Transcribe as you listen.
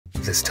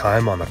This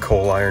time on the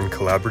Coal Iron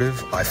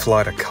Collaborative, I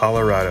fly to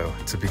Colorado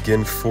to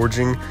begin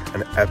forging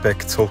an epic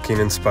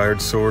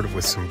Tolkien-inspired sword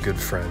with some good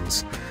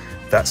friends.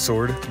 That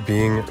sword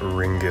being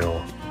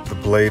Ringil, the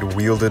blade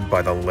wielded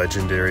by the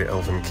legendary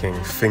elven king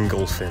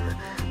Fingolfin,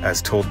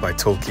 as told by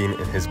Tolkien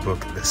in his book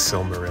The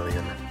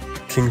Silmarillion.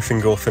 King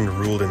Fingolfin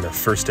ruled in the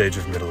First Age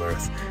of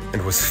Middle-earth,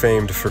 and was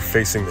famed for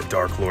facing the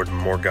Dark Lord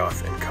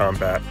Morgoth in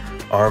combat,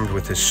 armed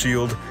with his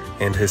shield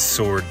and his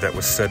sword that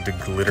was said to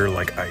glitter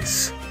like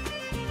ice.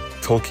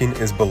 Tolkien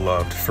is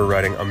beloved for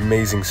writing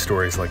amazing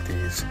stories like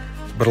these,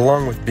 but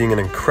along with being an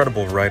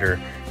incredible writer,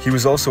 he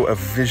was also a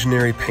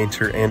visionary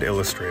painter and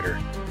illustrator.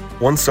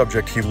 One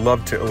subject he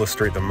loved to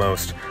illustrate the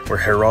most were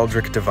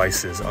heraldic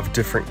devices of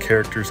different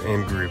characters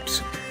and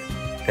groups.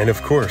 And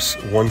of course,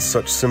 one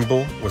such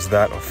symbol was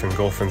that of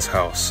Fingolfin's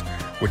house,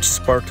 which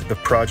sparked the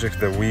project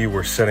that we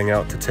were setting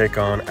out to take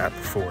on at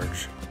the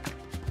Forge.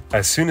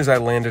 As soon as I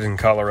landed in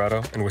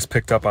Colorado and was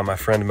picked up by my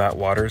friend Matt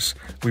Waters,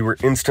 we were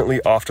instantly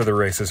off to the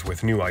races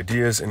with new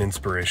ideas and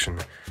inspiration.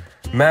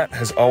 Matt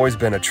has always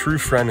been a true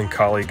friend and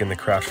colleague in the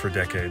craft for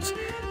decades,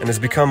 and has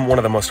become one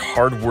of the most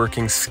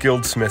hard-working,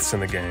 skilled smiths in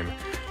the game.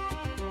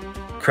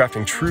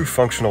 Crafting true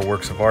functional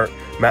works of art,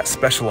 Matt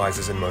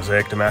specializes in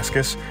Mosaic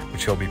Damascus,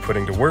 which he'll be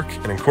putting to work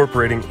and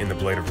incorporating in the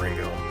Blade of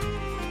Ringil.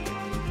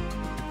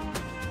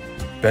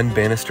 Ben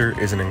Bannister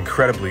is an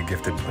incredibly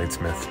gifted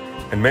bladesmith,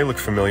 and may look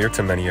familiar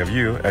to many of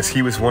you as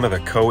he was one of the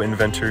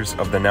co-inventors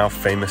of the now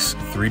famous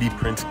 3D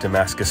print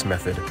Damascus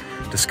method,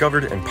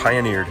 discovered and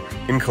pioneered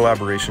in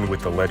collaboration with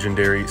the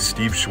legendary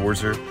Steve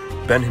Schwarzer,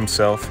 Ben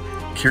himself,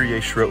 Kilroy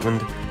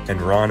Schrotland, and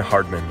Ron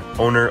Hardman,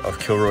 owner of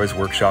Kilroy's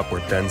workshop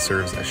where Ben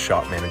serves as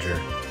shop manager.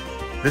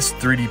 This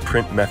 3D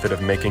print method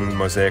of making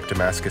Mosaic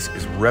Damascus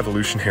is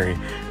revolutionary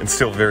and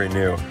still very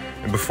new,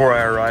 and before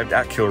I arrived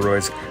at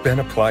Kilroy's, Ben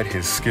applied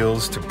his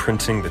skills to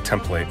printing the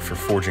template for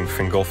forging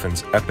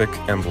Fingolfin's epic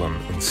emblem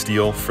in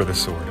steel for the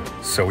sword.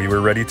 So we were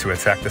ready to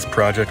attack this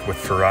project with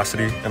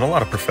ferocity and a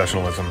lot of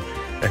professionalism,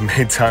 and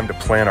made time to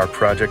plan our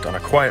project on a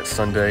quiet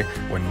Sunday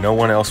when no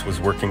one else was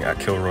working at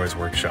Kilroy's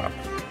workshop.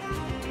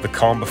 The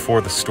calm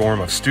before the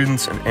storm of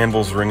students and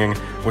anvils ringing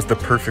was the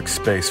perfect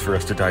space for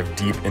us to dive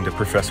deep into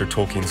Professor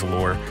Tolkien's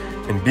lore,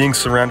 and being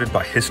surrounded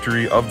by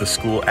history of the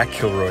school at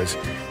Kilroy's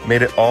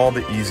made it all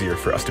the easier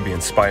for us to be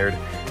inspired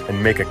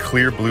and make a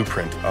clear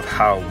blueprint of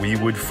how we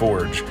would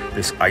forge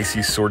this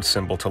icy sword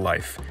symbol to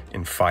life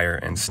in fire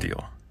and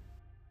steel.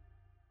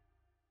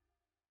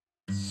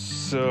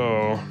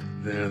 So,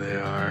 there they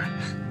are.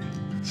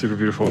 Super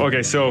beautiful.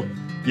 Okay, so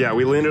yeah,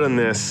 we landed on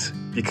this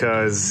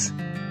because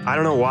I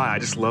don't know why, I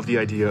just love the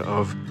idea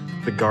of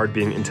the guard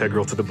being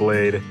integral to the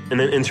blade. And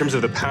then in terms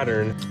of the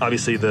pattern,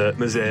 obviously the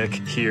mosaic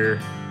here,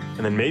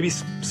 and then maybe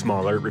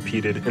smaller,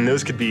 repeated, and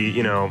those could be,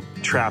 you know,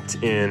 trapped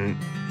in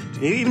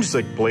even just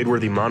like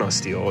blade-worthy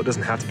monosteel. It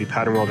doesn't have to be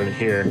pattern welded in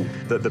here.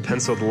 The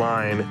penciled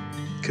line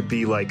could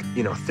be like,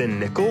 you know, thin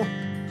nickel,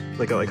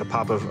 like a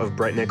pop of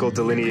bright nickel,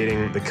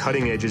 delineating the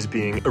cutting edges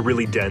being a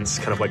really dense,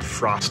 kind of like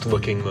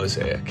frost-looking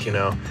mosaic, you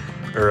know,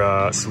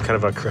 or some kind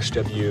of a crushed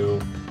W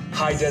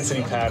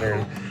high-density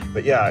pattern.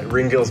 But yeah,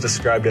 Ringil's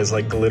described as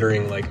like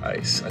glittering like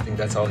ice. I think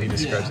that's all he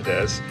describes it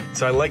as.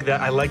 So I like that.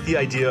 I like the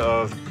idea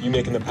of you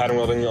making the pattern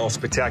welding all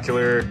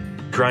spectacular,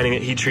 grinding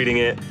it, heat treating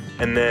it,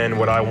 and then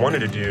what I wanted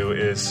to do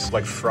is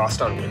like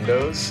frost on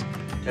windows,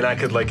 and I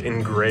could like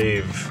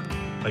engrave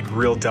like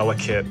real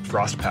delicate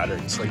frost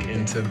patterns like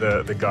into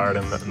the guard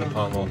and the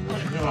pommel.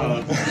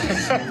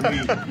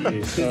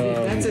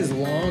 That's as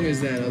long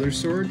as that other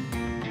sword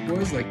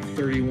was, like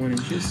 31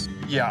 inches.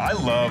 Yeah, I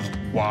love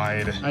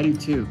wide I do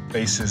too.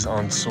 bases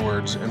on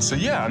swords. And so,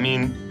 yeah, I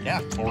mean, yeah,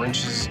 4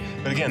 inches.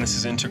 But again, this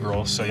is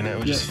integral, so, you know, it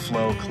would just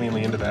flow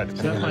cleanly into that.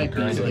 So that might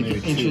be like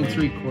an inch and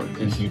 3/4.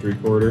 Inch and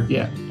 3/4.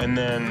 Yeah. And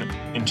then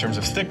in terms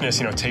of thickness,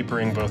 you know,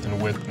 tapering both in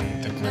width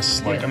and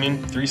thickness, like, I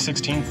mean,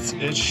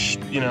 3/16-ish,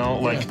 you know,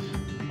 like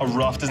a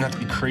rough, doesn't have to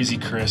be crazy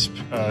crisp,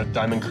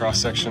 diamond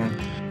cross section.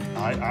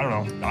 I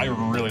don't know. I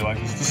really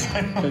like this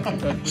design.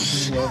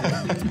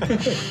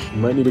 You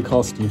might need to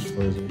call Steve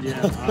Schwarzer.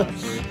 Yeah,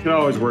 you can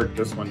always work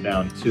this one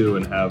down too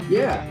and have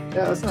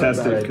that's not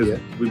test a bad it, because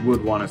idea. we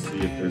would want to see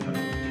if there's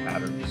any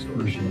pattern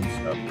distortion and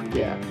stuff.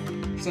 Yeah.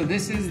 So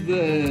this is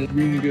the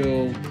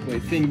Ringil,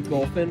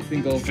 Fingolfin,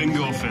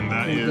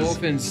 That is.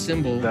 Fingolfin's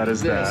symbol. That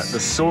is that. The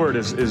sword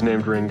is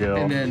named Ringil.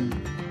 And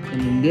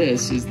then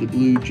this is the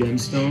blue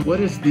gemstone.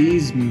 What if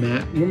these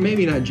well,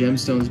 maybe not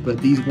gemstones, but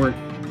these weren't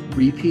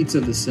repeats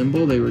of the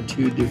symbol? They were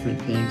two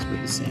different things with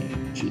the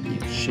same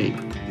shape.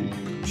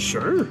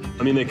 Sure.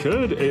 I mean, they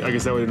could. I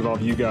guess that would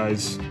involve you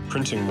guys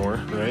printing more,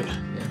 right?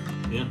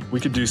 Yeah. We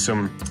could do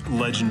some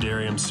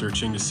legendarium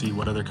searching to see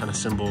what other kind of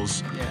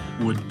symbols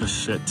would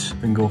befit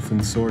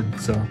Fingolfin's sword.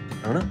 So,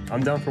 I don't know.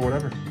 I'm down for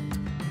whatever.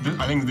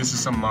 I think this is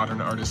some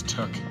modern artist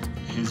took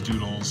his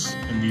doodles,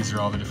 and these are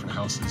all the different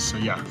houses. So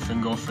yeah,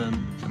 Fingolfin,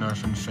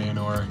 Finarfin,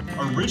 Feanor.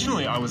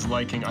 Originally, I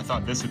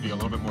thought this would be a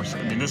little bit more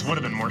simple. I mean, this would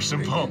have been more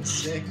simple.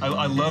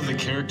 I love the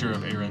character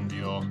of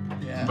Arendil.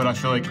 Yeah. but I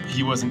feel like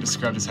he wasn't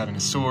described as having a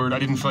sword. I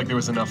didn't feel like there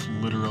was enough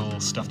literal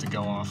stuff to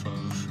go off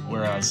of,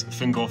 whereas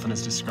Fingolfin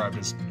is described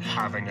as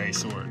having a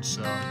sword,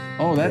 so.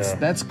 Oh,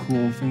 that's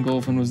cool.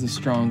 Fingolfin was the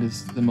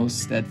strongest, the most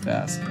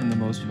steadfast, and the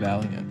most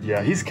valiant.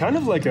 Yeah, he's kind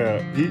of like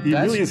he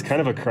really is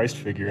kind of a Christ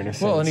figure in a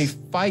sense. Well, and he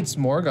fights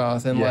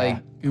Morgoth, and like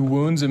he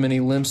wounds him, and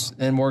he limps,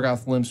 and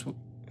Morgoth limps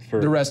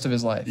for the rest of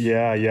his life.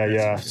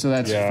 Yeah. So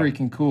that's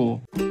freaking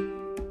cool.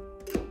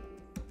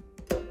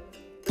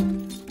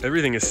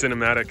 Everything is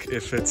cinematic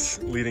if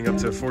it's leading up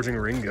to forging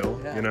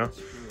Ringil, you know?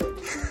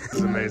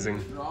 It's amazing.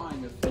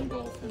 Drawing of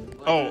Fingolfin.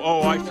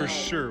 Oh, I for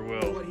sure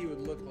will. What he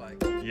would look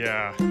like.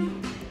 Yeah.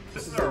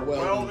 This is our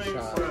welding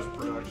 /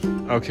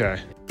 production.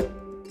 Okay.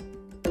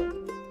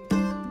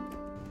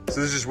 So this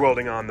is just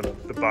welding on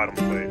the bottom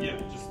plate. Yeah,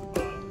 just the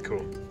bottom.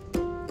 Cool.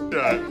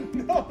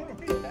 No,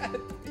 we had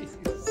these.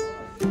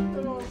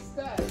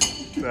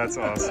 That's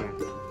awesome.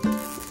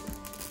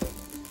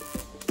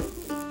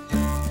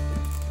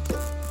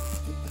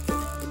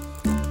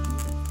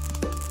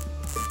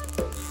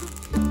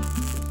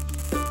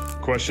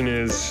 Question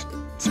is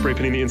spray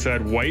painting the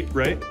inside white,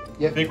 right?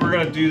 I think we're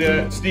gonna do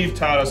that. Steve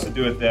taught us to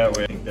do it that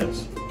way. I think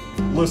that's,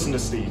 listen to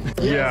Steve.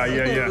 Yeah.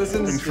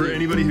 Listen to And for Steve.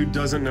 anybody who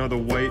doesn't know, the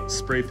white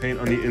spray paint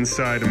on the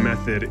inside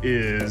method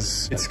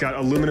is, it's got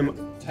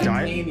aluminum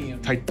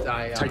Titanium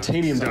dioxide.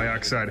 titanium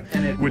dioxide,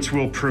 which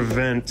will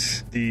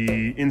prevent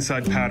the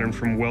inside pattern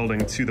from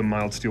welding to the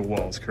mild steel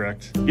walls,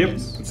 correct? Yep.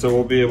 So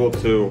we'll be able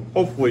to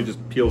hopefully just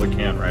peel the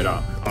can right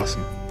off.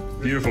 Awesome.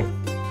 Beautiful.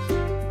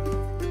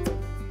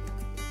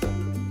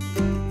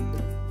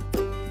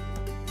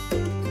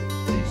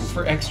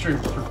 For extra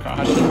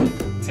precaution,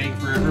 take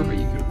forever, but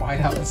you could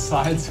white out the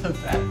sides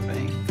of that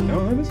thing.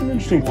 Oh, that is an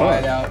interesting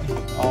White thought.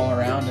 out all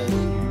around it.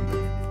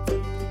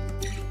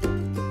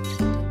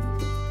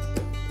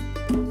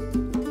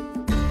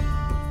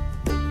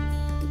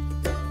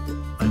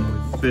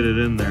 Fit it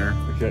in there.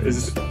 Okay,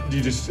 do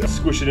you just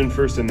squish it in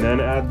first and then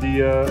add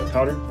the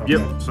powder? Okay.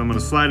 Yep, so I'm gonna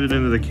slide it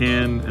into the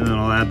can and then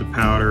I'll add the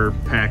powder,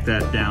 pack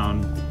that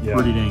down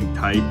pretty dang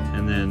tight.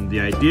 And then the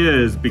idea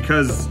is,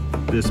 because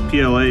this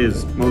PLA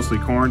is mostly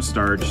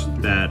cornstarch,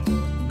 that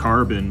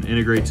carbon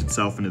integrates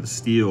itself into the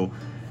steel,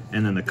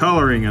 and then the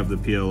coloring of the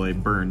PLA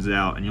burns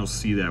out, and you'll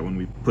see that when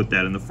we put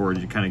that in the forge,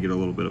 you kind of get a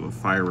little bit of a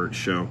fireworks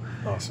show.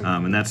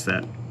 Awesome. And that's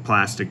that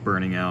plastic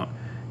burning out.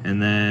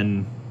 And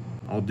then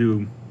I'll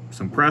do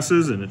some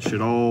presses and it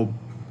should all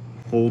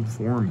hold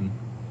form and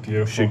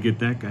Beautiful. should get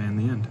that guy in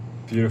the end.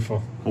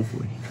 Beautiful.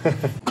 Hopefully.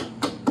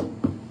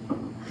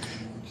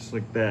 Just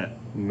like that.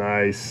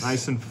 Nice.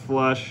 Nice and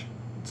flush.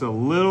 It's a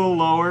little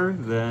lower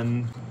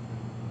than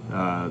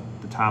the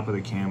top of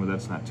the can, but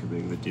that's not too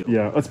big of a deal.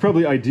 Yeah, that's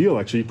probably ideal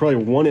actually. You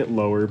probably want it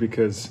lower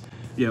because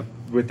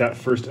with that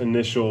first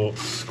initial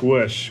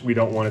squish, we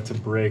don't want it to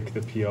break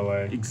the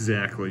PLA.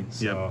 Exactly.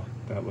 So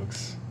that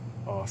looks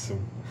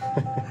awesome.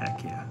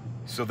 Heck yeah.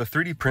 So the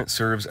 3D print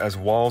serves as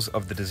walls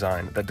of the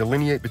design that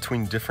delineate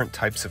between different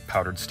types of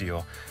powdered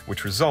steel,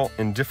 which result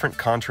in different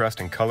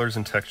contrasting colors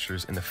and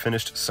textures in the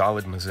finished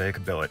solid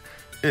mosaic billet,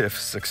 if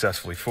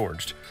successfully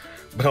forged.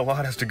 But a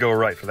lot has to go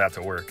right for that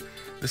to work.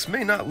 This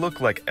may not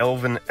look like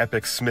elven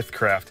epic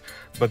smithcraft,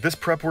 but this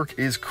prep work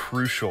is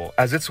crucial,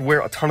 as it's where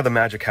a ton of the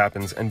magic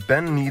happens, and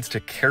Ben needs to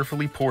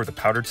carefully pour the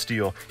powdered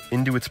steel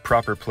into its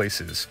proper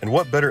places. And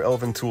what better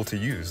elven tool to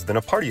use than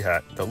a party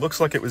hat that looks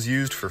like it was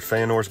used for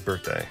Feanor's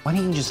birthday? Why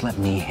don't you just let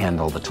me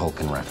handle the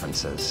Tolkien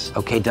references?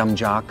 Okay, dumb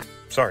jock?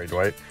 Sorry,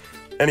 Dwight.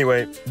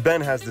 Anyway,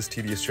 Ben has this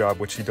tedious job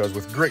which he does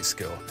with great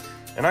skill,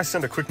 and I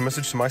send a quick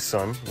message to my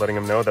son, letting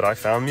him know that I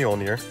found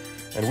Mjolnir,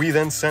 and we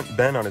then sent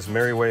Ben on his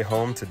merry way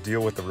home to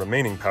deal with the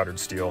remaining powdered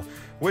steel,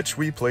 which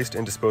we placed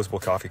in disposable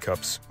coffee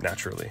cups,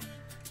 naturally.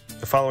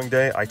 The following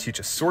day, I teach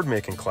a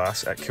sword-making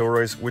class at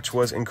Kilroy's, which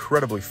was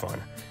incredibly fun.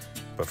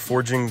 But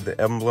forging the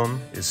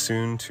emblem is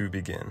soon to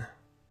begin.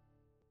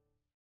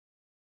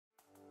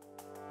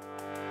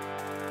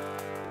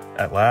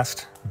 At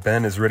last,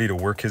 Ben is ready to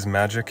work his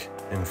magic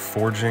in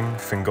forging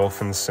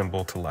Fingolfin's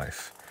symbol to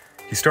life.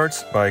 He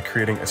starts by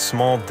creating a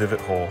small divot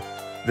hole.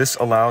 This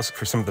allows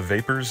for some of the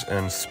vapors,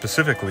 and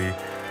specifically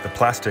the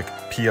plastic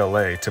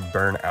PLA, to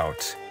burn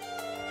out.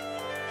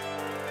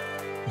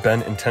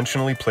 Ben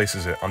intentionally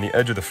places it on the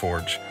edge of the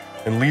forge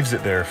and leaves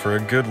it there for a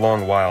good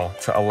long while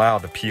to allow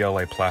the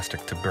PLA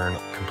plastic to burn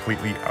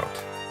completely out.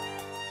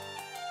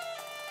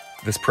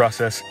 This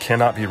process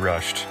cannot be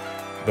rushed,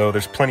 though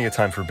there's plenty of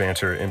time for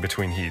banter in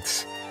between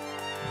heats.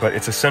 But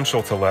it's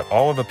essential to let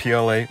all of the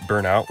PLA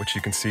burn out, which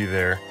you can see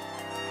there.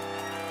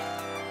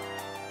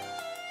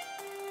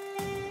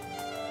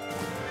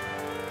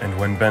 And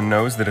when Ben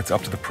knows that it's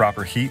up to the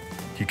proper heat,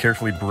 he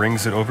carefully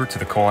brings it over to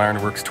the Coal Iron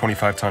Works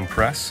 25-ton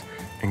press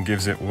and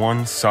gives it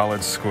one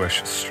solid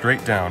squish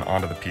straight down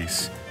onto the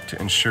piece to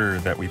ensure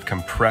that we've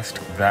compressed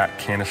that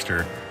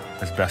canister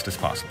as best as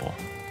possible.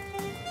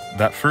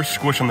 That first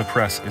squish on the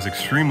press is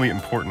extremely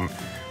important,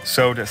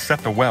 so to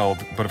set the weld,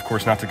 but of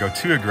course not to go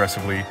too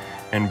aggressively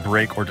and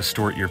break or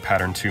distort your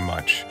pattern too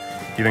much.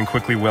 He then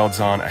quickly welds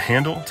on a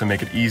handle to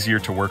make it easier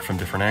to work from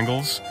different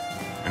angles,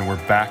 and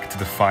we're back to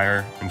the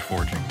fire and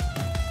forging.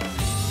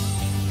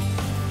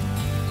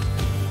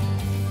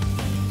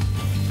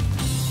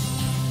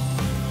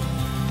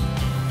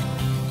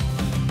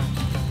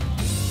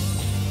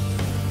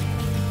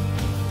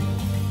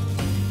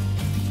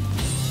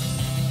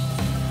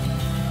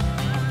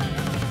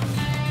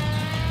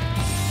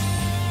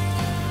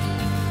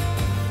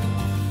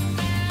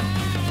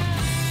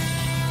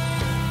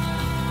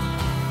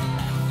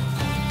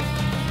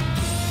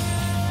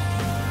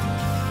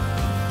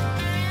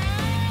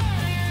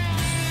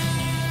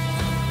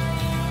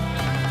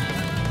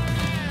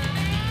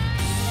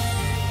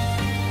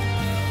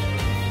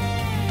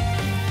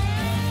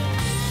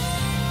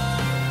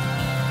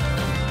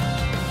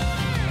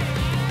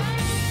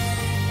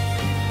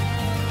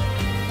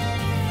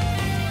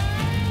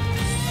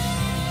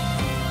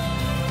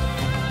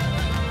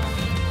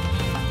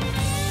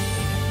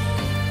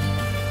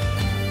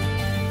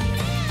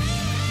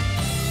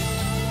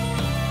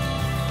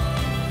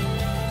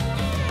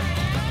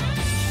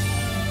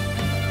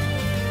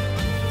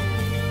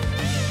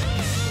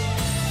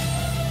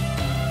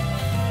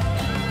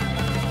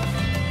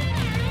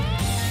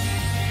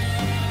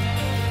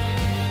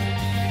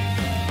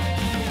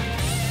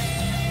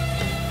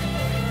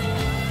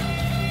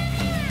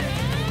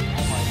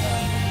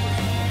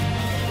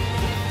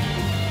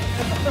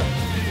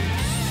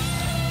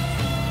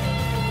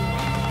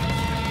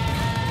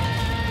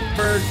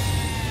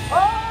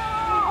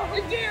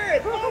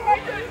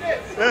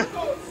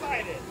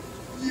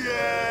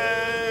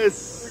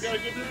 Yes! We gotta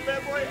get this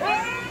bad boy.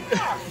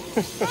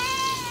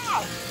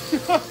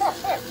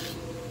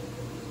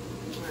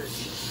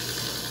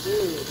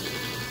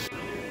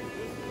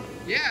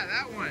 Yeah,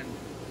 that one.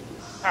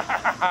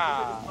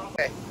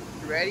 Okay,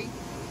 you ready?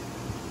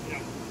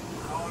 Yeah.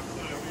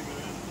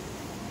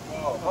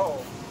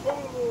 Oh.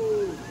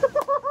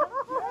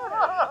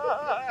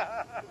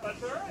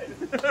 That's alright.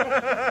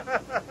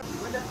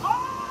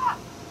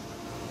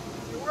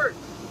 It worked.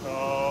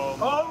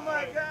 Oh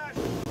my gosh!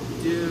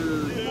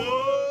 Dude.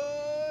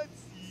 What?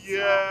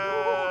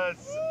 Yes!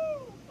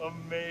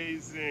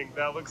 Amazing.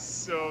 That looks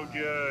so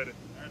good.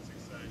 That's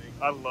exciting.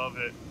 I love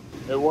it.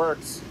 It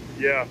works.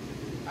 Yeah.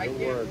 I can't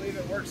believe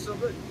it works so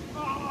good.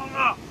 Oh,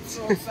 I'm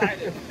so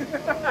excited.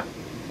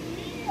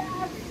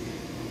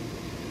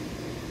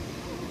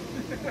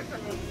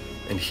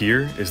 And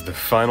here is the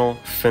final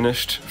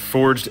finished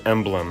forged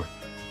emblem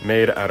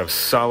made out of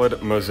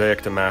solid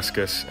Mosaic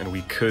Damascus, and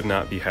we could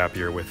not be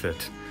happier with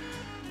it.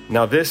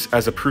 Now this,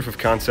 as a proof of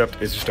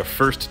concept, is just a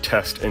first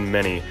test in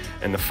many,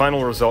 and the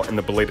final result in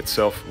the blade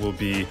itself will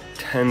be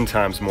 10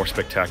 times more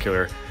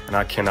spectacular, and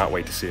I cannot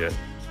wait to see it.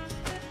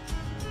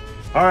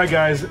 All right,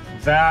 guys,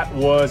 that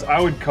was, I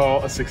would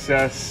call, a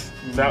success.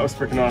 That was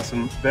freaking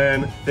awesome.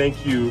 Ben,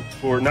 thank you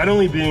for not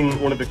only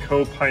being one of the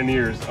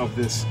co-pioneers of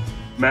this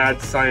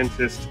mad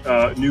scientist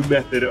new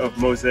method of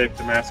Mosaic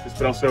Damascus,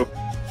 but also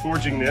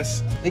forging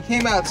this. It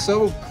came out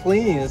so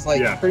clean. It's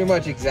like Yeah. pretty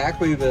much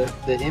exactly the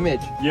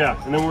image. Yeah,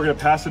 and then we're gonna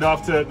pass it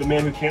off to the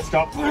man who can't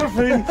stop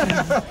laughing,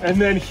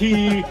 and then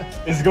he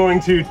is going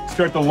to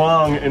start the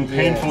long and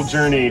painful Yes.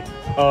 journey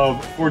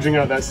of forging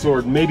out that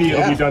sword. Maybe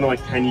it'll be done in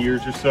like 10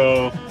 years or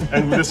so,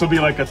 and this will be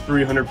like a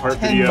 300-part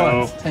 10 video.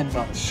 months. 10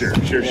 months. Sure.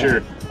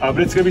 But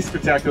it's gonna be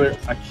spectacular.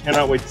 I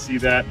cannot wait to see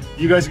that.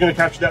 You guys are gonna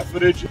capture that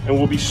footage, and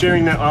we'll be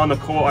sharing that on the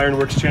Coal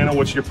Ironworks channel,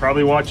 which you're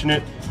probably watching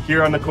it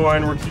here on the Coal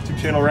Ironworks YouTube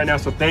channel right now.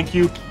 So thank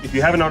you. If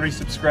you haven't already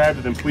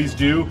subscribed, then please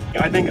do.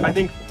 I think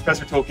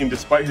Professor Tolkien,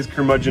 despite his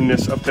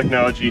curmudgeonness of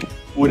technology,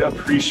 would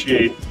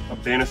appreciate a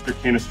banister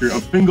canister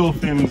of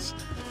Fingolfin's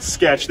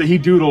sketch that he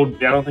doodled.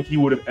 I don't think he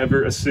would have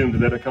ever assumed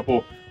that a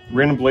couple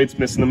random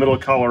bladesmiths in the middle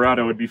of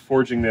Colorado would be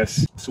forging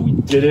this. So we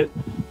did it.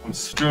 I'm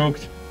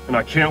stoked, and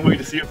I can't wait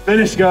to see it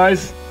finished,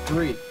 guys.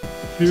 3,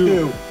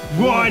 2,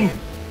 1.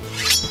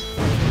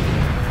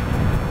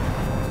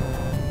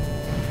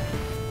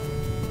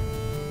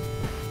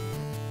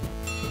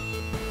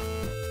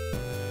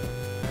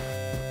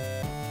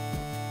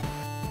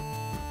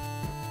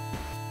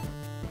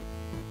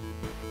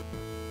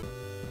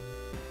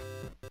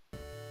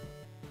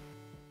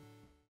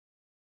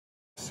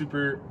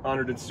 Super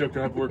honored and stoked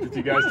to have worked with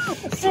you guys.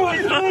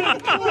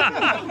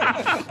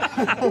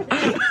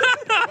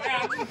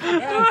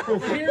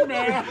 Here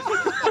now.